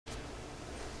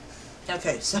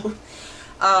Okay, so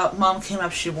Mom came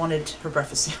up. She wanted her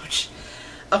breakfast sandwich.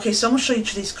 Okay, so I'm gonna show you each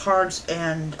of these cards,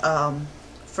 and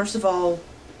first of all,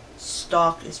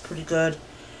 stock is pretty good.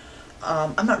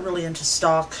 I'm not really into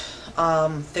stock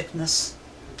thickness,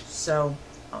 so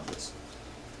I'll just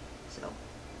so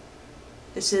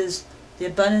this is the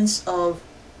Abundance of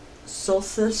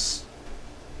Solstice.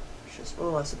 Just,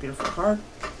 oh, that's a beautiful card.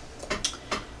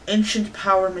 Ancient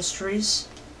Power Mysteries.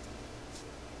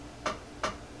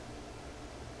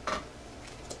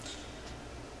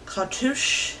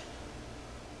 Cartouche.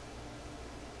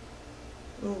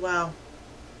 Oh wow.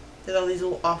 Did all these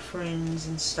little offerings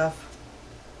and stuff.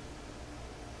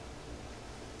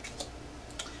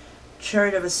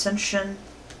 Chariot of Ascension.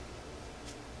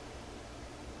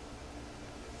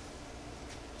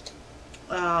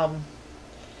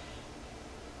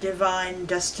 Divine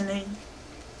Destiny.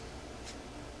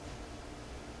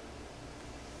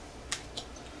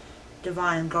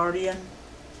 Divine Guardian.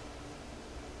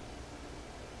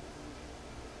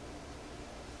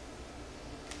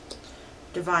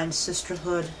 Divine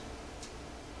Sisterhood.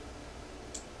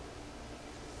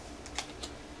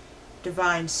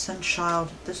 Divine Sunchild.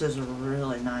 This is a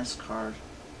really nice card.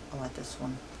 I like this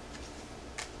one.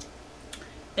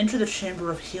 Enter the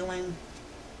Chamber of Healing.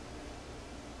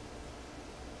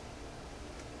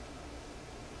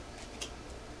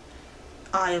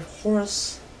 Eye of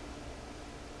Horus.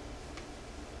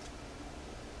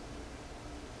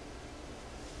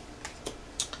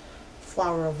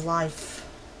 Flower of Life.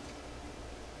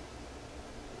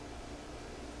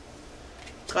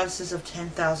 Goddesses of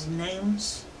 10,000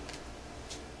 Names.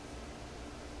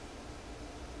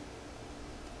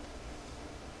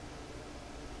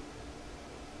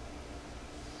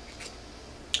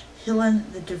 Helen,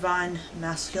 the Divine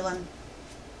Masculine.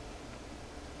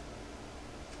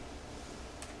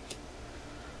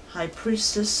 High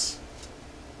Priestess.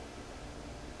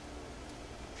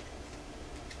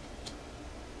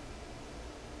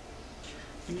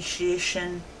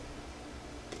 Initiation.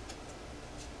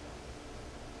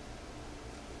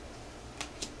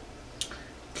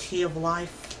 Key of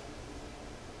Life.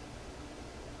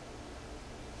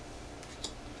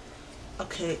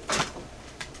 Okay.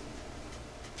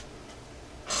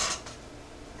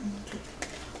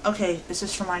 Okay, this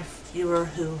is for my viewer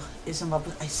who is in love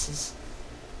with Isis.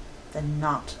 The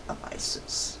Knot of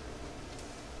Isis.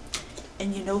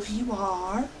 And you know who you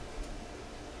are.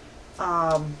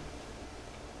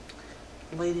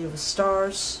 Lady of the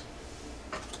Stars.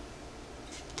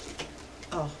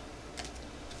 Oh.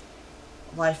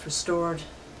 Life Restored.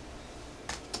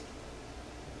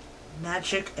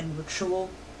 Magic and Ritual.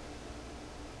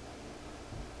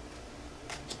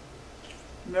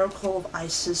 Miracle of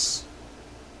Isis.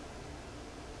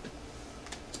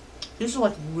 These are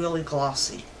like really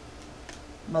glossy.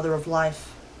 Mother of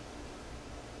Life.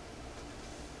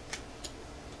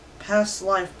 Past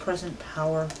Life, Present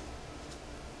Power.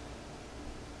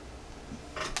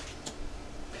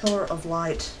 Pillar of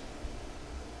Light.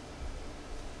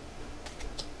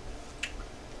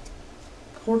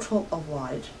 Portal of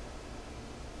Light.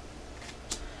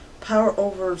 Power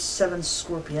over 7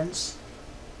 scorpions.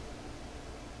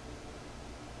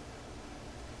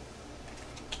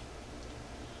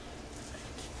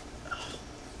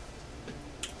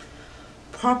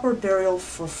 Proper Burial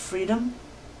for Freedom.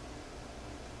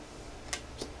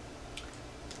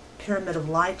 Pyramid of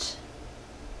Light.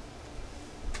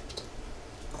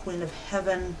 Queen of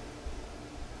Heaven.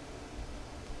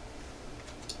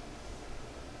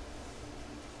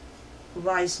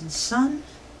 Rising Sun.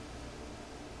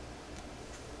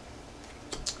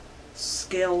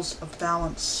 Scales of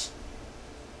Balance.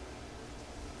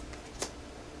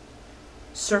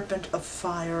 Serpent of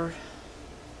Fire.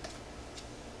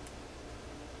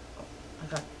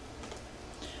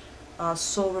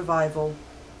 Soul Revival.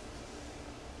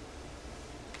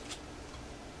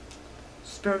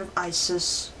 Spirit of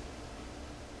Isis.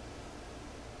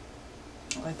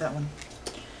 I like that one.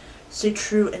 Stay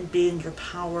true and be in your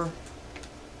power.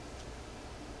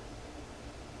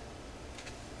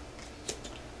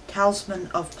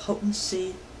 Talisman of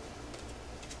Potency.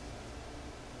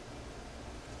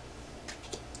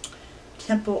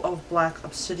 Temple of Black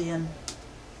Obsidian.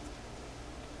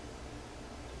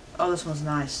 Oh, this one's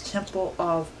nice. Temple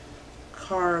of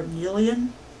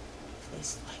Carnelian.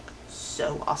 It's like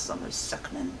so awesome. It's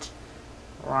succulent.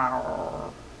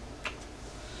 Wow.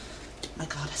 My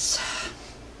goddess.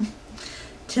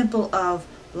 Temple of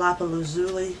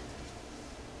Lapaluzuli.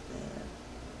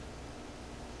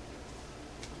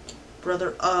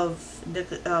 Brother of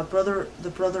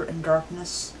the Brother in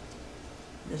Darkness.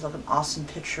 There's like an awesome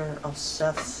picture of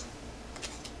Seth.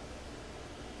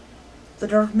 The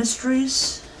Dark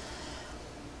Mysteries,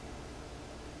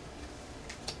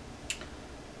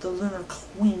 the Lunar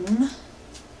Queen,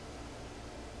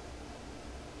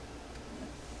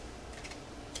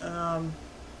 let's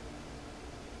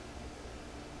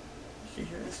see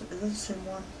here, is it the same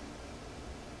one?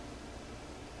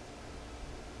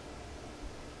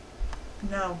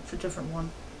 No, it's a different one.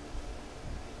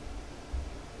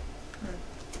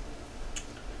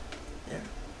 There.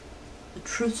 The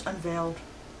Truths Unveiled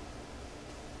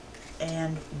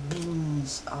and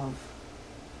Wings of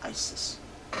Isis.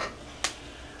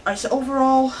 Alright, so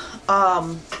overall,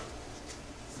 I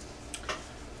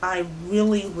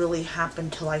really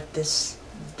happen to like this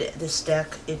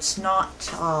deck. It's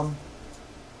not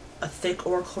a thick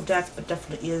Oracle deck, but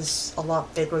definitely is a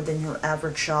lot bigger than your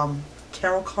average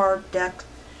tarot card deck.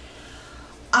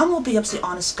 I'm gonna be absolutely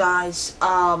honest, guys.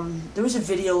 There was a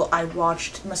video I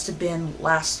watched, it must have been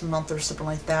last month or something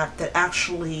like that, that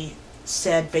actually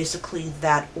said basically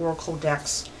that Oracle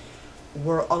decks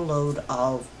were a load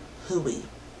of hooey.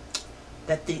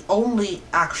 That the only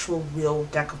actual real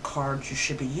deck of cards you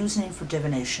should be using for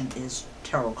divination is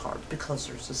tarot cards, because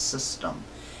there's a system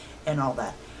and all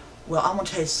that. Well, I'm going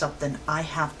to tell you something. I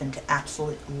happen to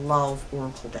absolutely love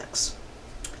Oracle decks.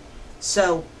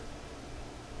 So,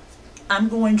 I'm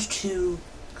going to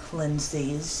cleanse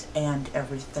these and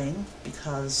everything,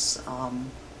 because,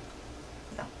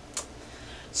 yeah.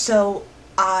 So,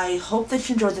 I hope that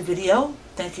you enjoyed the video.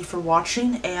 Thank you for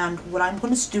watching, and what I'm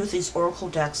going to do with these Oracle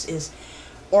decks is,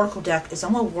 I'm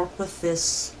going to work with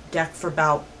this deck for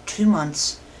about 2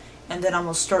 months, and then I'm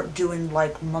going to start doing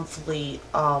like monthly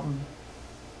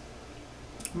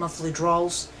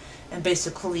draws, and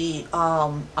basically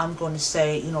I'm going to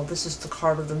say, you know, this is the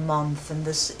card of the month, and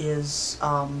this is,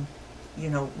 you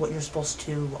know, what you're supposed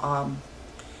to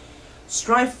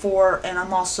strive for, and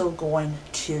I'm also going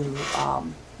to,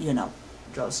 you know,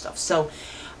 draw stuff. So,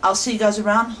 I'll see you guys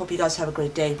around. Hope you guys have a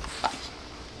great day. Bye.